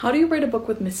How do you write a book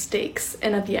with mistakes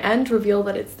and at the end reveal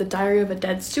that it's the diary of a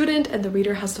dead student and the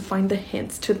reader has to find the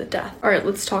hints to the death? Alright,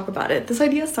 let's talk about it. This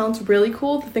idea sounds really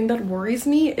cool. The thing that worries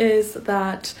me is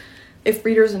that if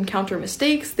readers encounter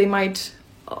mistakes, they might,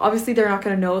 obviously they're not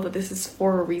going to know that this is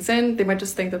for a reason. They might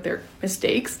just think that they're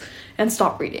mistakes and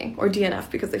stop reading or DNF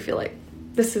because they feel like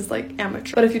this is like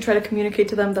amateur. But if you try to communicate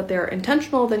to them that they're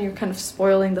intentional, then you're kind of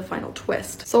spoiling the final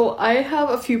twist. So I have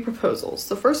a few proposals.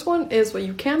 The first one is what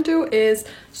you can do is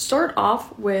start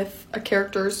off with a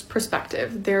character's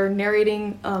perspective. They're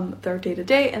narrating their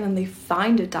day-to-day and then they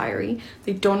find a diary.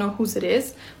 They don't know whose it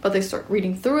is, but they start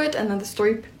reading through it and then the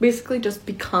story basically just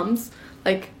becomes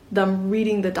like them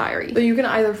reading the diary. So you can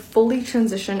either fully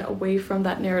transition away from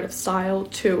that narrative style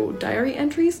to diary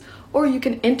entries, or you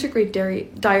can integrate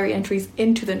diary entries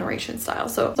into the narration style.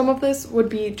 So some of this would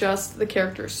be just the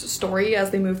character's story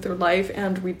as they move through life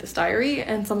and read this diary,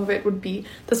 and some of it would be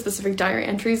the specific diary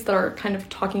entries that are kind of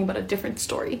talking about a different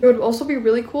story. It would also be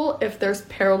really cool if there's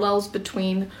parallels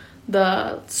between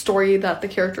the story that the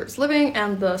character is living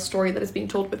and the story that is being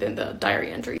told within the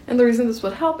diary entry. And the reason this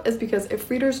would help is because if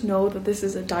readers know that this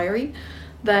is a diary,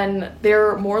 then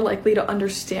they're more likely to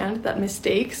understand that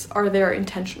mistakes are there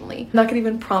intentionally. And that could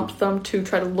even prompt them to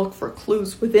try to look for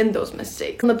clues within those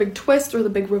mistakes. And the big twist or the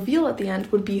big reveal at the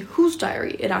end would be whose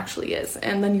diary it actually is.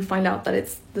 And then you find out that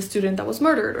it's the student that was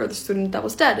murdered or the student that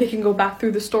was dead. They can go back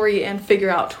through the story and figure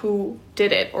out who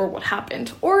did it or what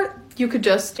happened. Or you could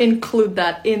just include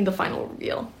that in the final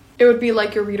reveal. It would be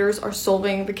like your readers are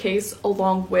solving the case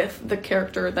along with the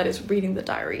character that is reading the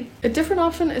diary. A different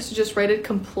option is to just write it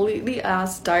completely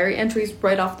as diary entries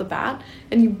right off the bat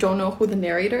and you don't know who the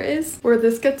narrator is. Where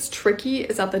this gets tricky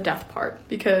is at the death part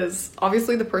because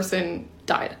obviously the person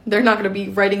died. They're not going to be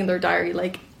writing in their diary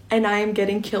like, and I am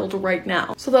getting killed right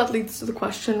now. So that leads to the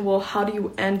question, well, how do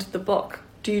you end the book?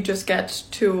 Do you just get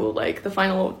to like the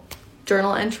final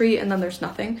journal entry and then there's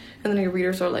nothing and then your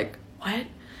readers are like, what?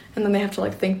 And then they have to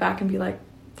like think back and be like,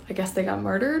 I guess they got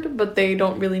murdered, but they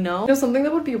don't really know. You know, something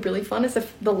that would be really fun is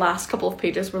if the last couple of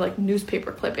pages were like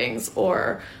newspaper clippings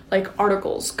or like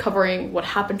articles covering what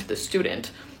happened to the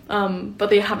student, but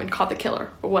they haven't caught the killer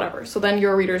or whatever. So then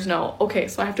your readers know, okay,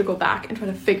 so I have to go back and try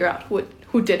to figure out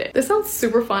who did it. This sounds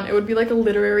super fun. It would be like a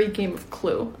literary game of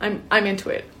Clue. I'm into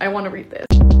it. I want to read this.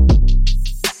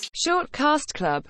 Short Cast Club